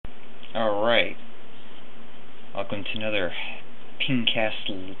Alright, welcome to another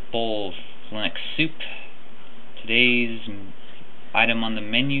PingCast bowl of Linux soup. Today's item on the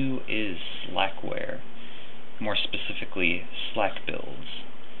menu is Slackware, more specifically Slackbuilds.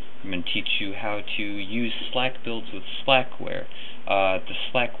 I'm going to teach you how to use Slackbuilds with Slackware. The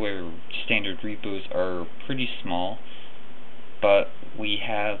Slackware standard repos are pretty small, but we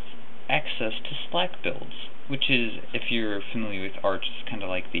have access to Slackbuilds, which is, if you're familiar with Arch, it's kind of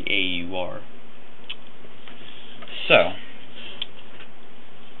like the AUR. So,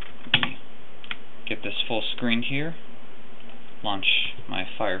 let me get this full screen here, launch my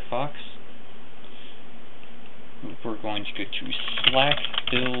Firefox. We're going to go to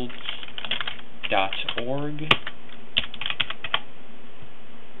slackbuilds.org,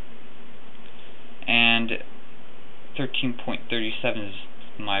 and 13.37 is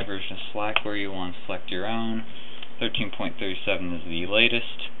my version of Slackware. You want to select your own. 13.37 is the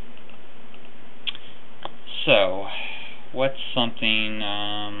latest. So, what's something,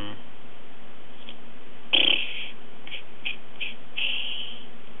 and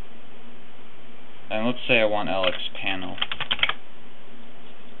let's say I want LX panel.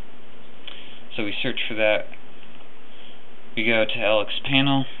 So we search for that. We go to LX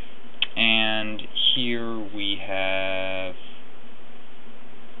panel, and here we have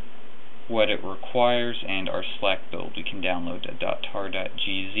what it requires and our Slack build. We can download a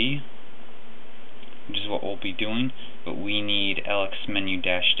 .tar.gz, which is what we'll be doing, but we need LX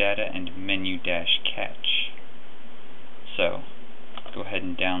menu-data and menu-catch. So, go ahead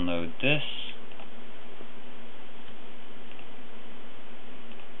and download this.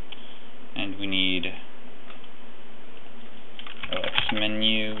 And we need LX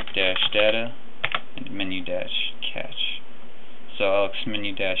menu-data and menu-catch. So LX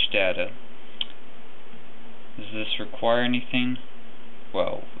menu-data. Does this require anything?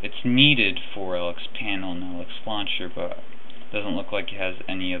 Well, it's needed for LX panel and LX launcher, but it doesn't look like it has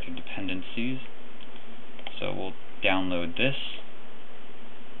any other dependencies. So we'll download this.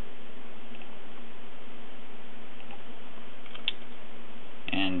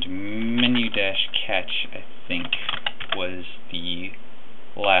 And menu-catch, I think, was the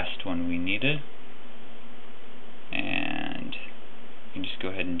last one we needed. And you can just go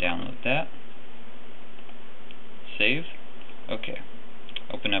ahead and download that. Save. Okay.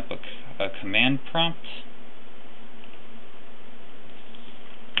 Open up a command prompt.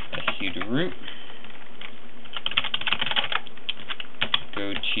 Su to root.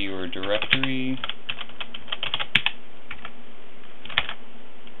 Go to your directory.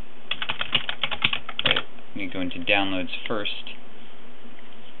 Go into downloads first.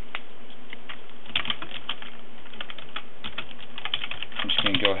 I'm just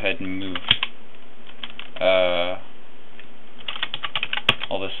going to go ahead and move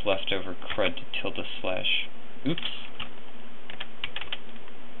all this leftover crud to /. Oops.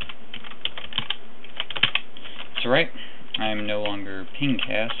 That's right. I'm no longer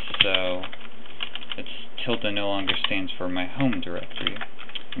PingCasts, so it's tilde no longer stands for my home directory.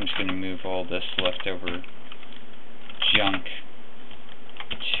 I'm just going to move all this leftover junk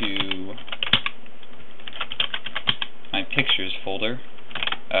to my pictures folder,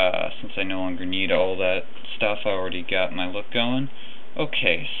 since I no longer need all that stuff. I already got my look going.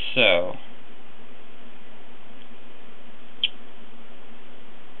 Okay, so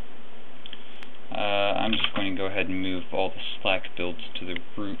I'm just going to go ahead and move all the Slack builds to the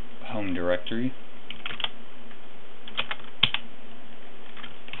root home directory.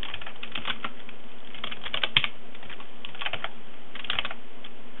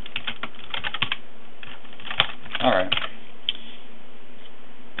 Alright,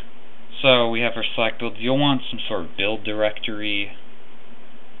 so we have our Slack builds. You'll want some sort of build directory,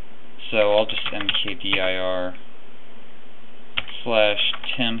 so I'll just mkdir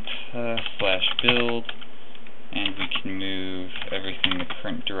 /temp/build, and we can move everything in the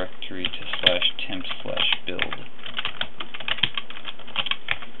current directory to /temp/build.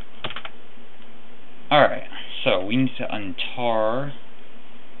 Alright, so we need to untar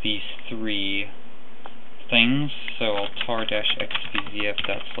these three things, so I'll tar-xvzf./*.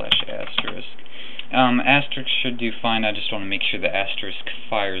 Asterisk should do fine. I just want to make sure the asterisk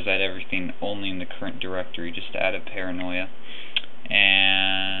fires at everything only in the current directory, just out of paranoia.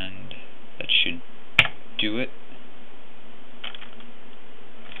 And that should do it.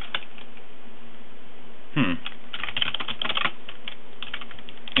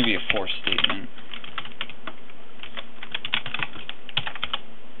 Maybe a for statement.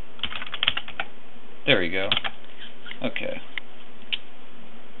 There we go. Okay.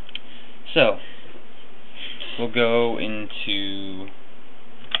 So, we'll go into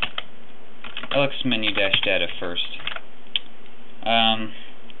ls menu-data first.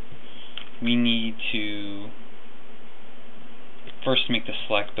 We need to first make the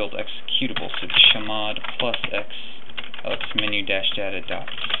Slackbuild executable, so chmod +x ls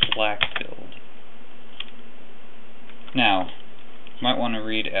menu-data.slackbuild. Now, might want to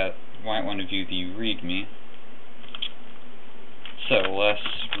view the README. So ls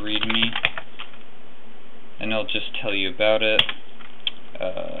README, and it'll just tell you about it.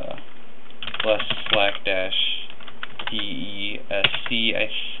 ls slack-desc. I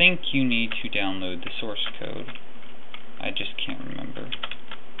think you need to download the source code. I just can't remember.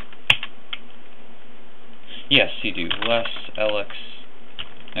 Yes, you do. Less lx.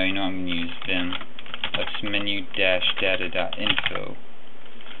 No, you know I'm going to use vim. Lx menu-data.info,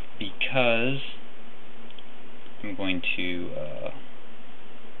 because I'm going to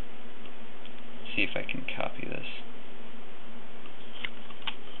see if I can copy this.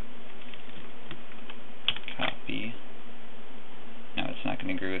 Copy. No, it's not going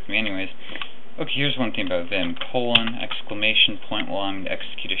to agree with me anyways. Okay, here's one thing about vim. :!! Well, I'm going to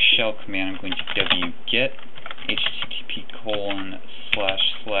execute a shell command. I'm going to wget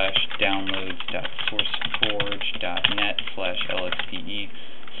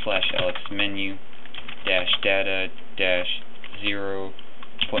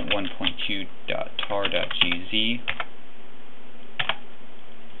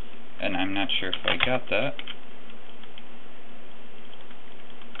And I'm not sure if I got that.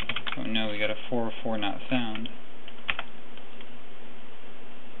 Oh no, we got a 404 not found.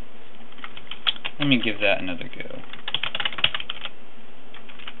 Let me give that another go.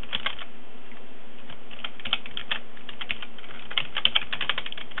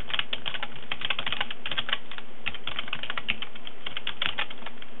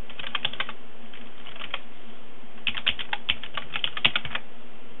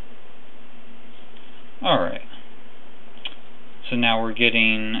 Alright. So now we're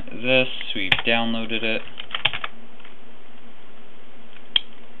getting this, we've downloaded it.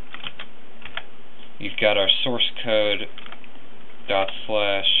 We've got our source code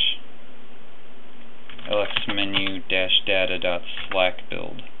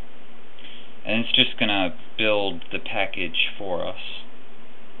 /lxmenu-data.slackbuild. And it's just gonna build the package for us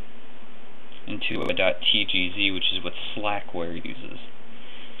into a .tgz, which is what Slackware uses.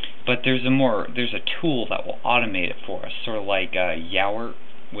 But there's a tool that will automate it for us, sort of like Yowert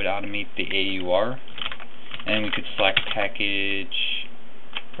would automate the AUR. And we could Slack package.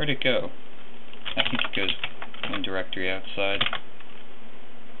 Where'd it go? I think it goes in directory outside.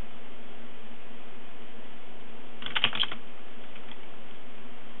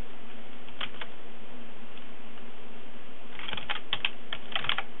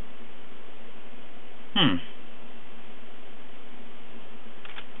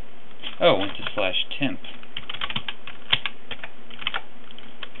 Oh, went to /temp.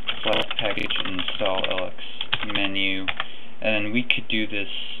 Slack package install lx menu, and we could do this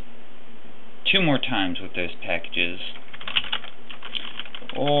 2 more times with those packages,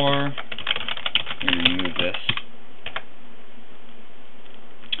 or we remove this,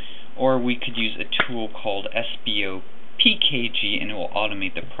 or we could use a tool called Sbopkg, and it will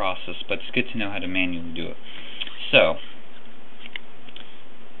automate the process, but it's good to know how to manually do it. So,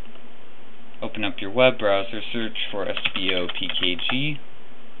 open up your web browser, search for Sbopkg.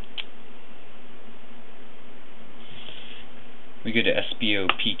 We go to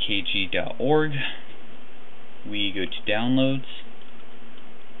sbopkg.org. We go to downloads,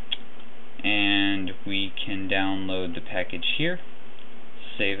 and we can download the package here.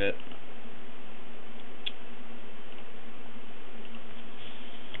 Save it.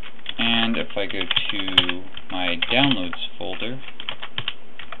 And if I go to my downloads folder,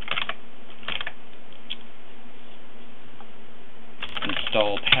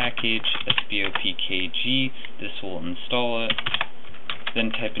 install package Sbopkg, this will install it.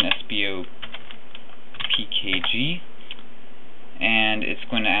 Then type in Sbopkg, and it's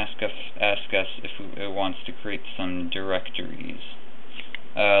going to ask us if it wants to create some directories.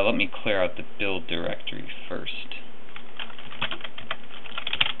 Let me clear out the build directory first.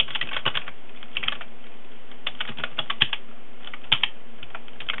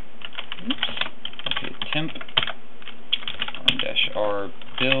 Oops. Okay, temp -r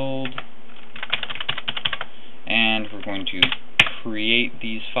build, and we're going to create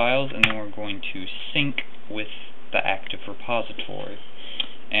these files, and then we're going to sync with the active repository.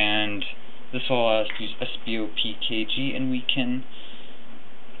 And this will allow us to use Sbopkg, and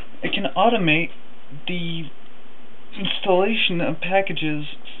it can automate the installation of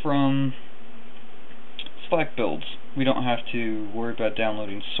packages from Slackbuilds. We don't have to worry about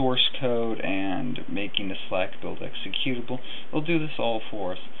downloading source code and making the Slack build executable. It'll do this all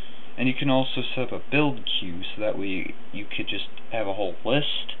for us. And you can also set up a build queue, so that way you could just have a whole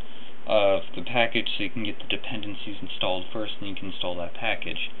list of the package, so you can get the dependencies installed first, and you can install that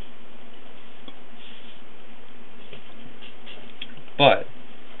package. But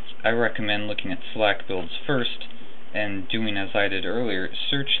I recommend looking at Slackbuilds first and doing as I did earlier.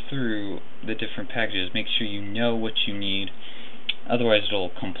 Search through the different packages, make sure you know what you need. Otherwise it'll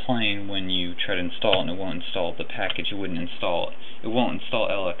complain when you try to install it and it won't install the package. It won't install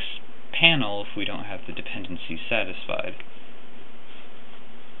LX panel if we don't have the dependencies satisfied.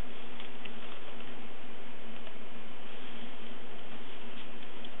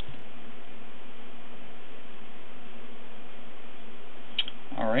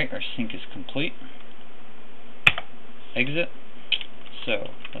 Alright, our sync is complete. Exit. So,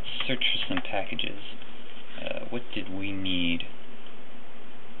 let's search for some packages. What did we need?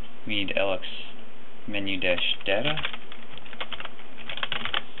 We need LX menu-data.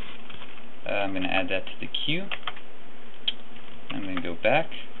 I'm going to add that to the queue. I'm going to go back,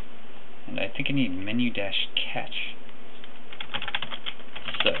 and I think I need menu-catch.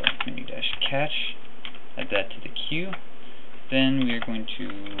 So, menu-catch, add that to the queue. Then we are going to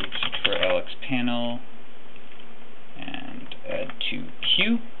search for LX panel and add to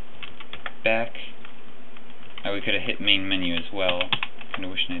queue. Back. We could have hit main menu as well. Kind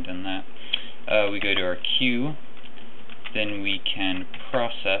of wishing I'd done that. We go to our queue. Then we can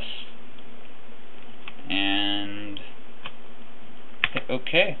process and hit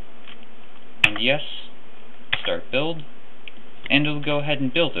OK. And yes, start build. And it'll go ahead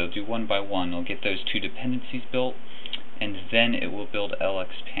and build. It'll do one by one. It'll get those two dependencies built, and then it will build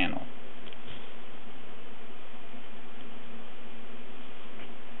LX panel.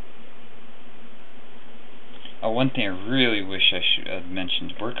 One thing I really wish I should have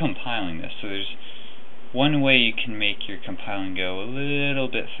mentioned, we're compiling this, so there's one way you can make your compiling go a little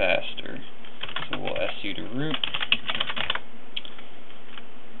bit faster. So we'll su to root.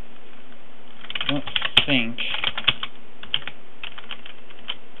 I don't think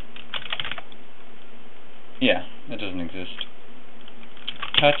that doesn't exist.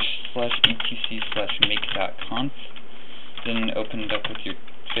 touch/etc/make.conf. Then open it up with your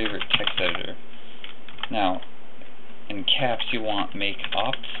favorite text editor. Now, in caps you want make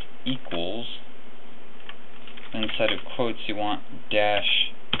opt equals, inside of quotes you want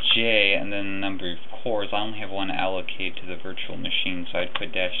 -j and then the number of cores. I only have one allocated to the virtual machine, so I'd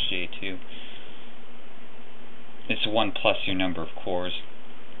put -j too. It's 1 plus your number of cores.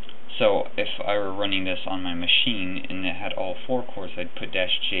 So if I were running this on my machine and it had all 4 cores, I'd put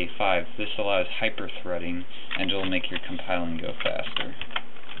 -j5. This allows hyper-threading, and it'll make your compiling go faster.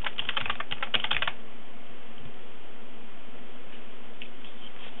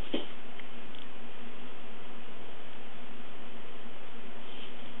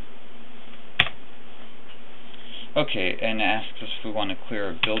 Okay, and it asks us if we want to clear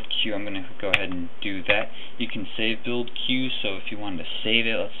a build queue. I'm going to go ahead and do that. You can save build queues, so if you wanted to save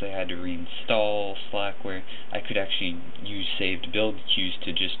it, let's say I had to reinstall Slackware, I could actually use saved build queues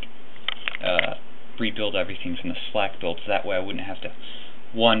to just rebuild everything from the Slackbuilds. That way I wouldn't have to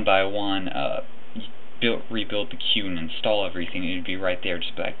one by one rebuild the queue and install everything. It would be right there,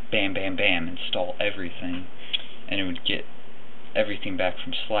 just like bam, bam, bam, install everything, and it would get everything back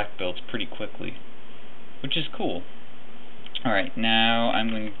from Slackbuilds pretty quickly, which is cool. Alright, now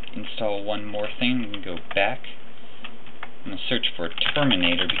I'm going to install one more thing. I'm going to go back. I'm going to search for a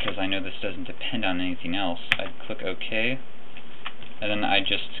terminator because I know this doesn't depend on anything else. I'd click OK, and then I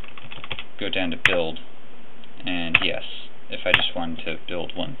just go down to build. And yes, if I just wanted to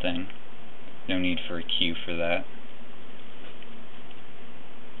build one thing. No need for a queue for that.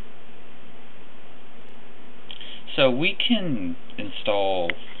 So we can install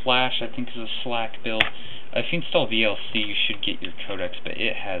Flash, I think is a Slack build. If you install VLC, you should get your codecs, but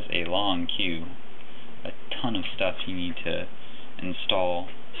it has a long queue. A ton of stuff you need to install.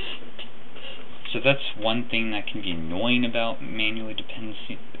 So that's one thing that can be annoying about manual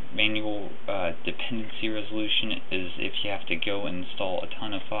dependency resolution, is if you have to go and install a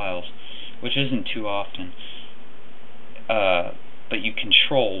ton of files, which isn't too often. But you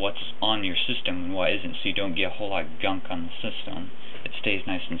control what's on your system and what isn't, so you don't get a whole lot of gunk on the system. It stays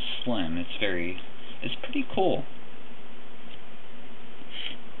nice and slim. It's pretty cool.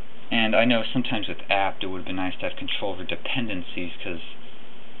 And I know sometimes with apt it would be nice to have control over dependencies, because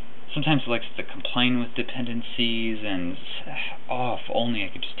sometimes it likes to complain with dependencies, and if only I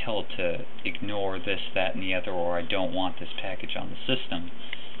could just tell it to ignore this, that, and the other, or I don't want this package on the system.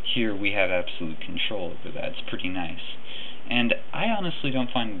 Here we have absolute control over that. It's pretty nice. And I honestly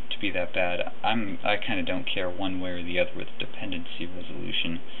don't find it to be that bad. I kind of don't care one way or the other with dependency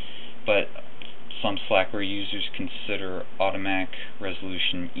resolution, but some Slackware users consider automatic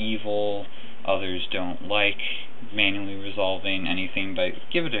resolution evil. Others don't like manually resolving anything, but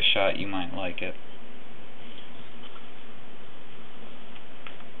give it a shot, you might like it.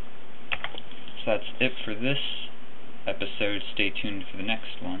 So that's it for this episode. Stay tuned for the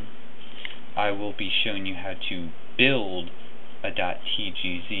next one. I will be showing you how to build a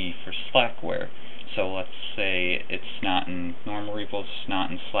 .tgz for Slackware. So let's say it's not in normal repos, it's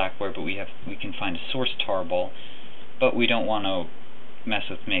not in Slackware, but we can find a source tarball, but we don't want to mess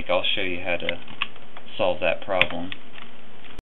with make. I'll show you how to solve that problem.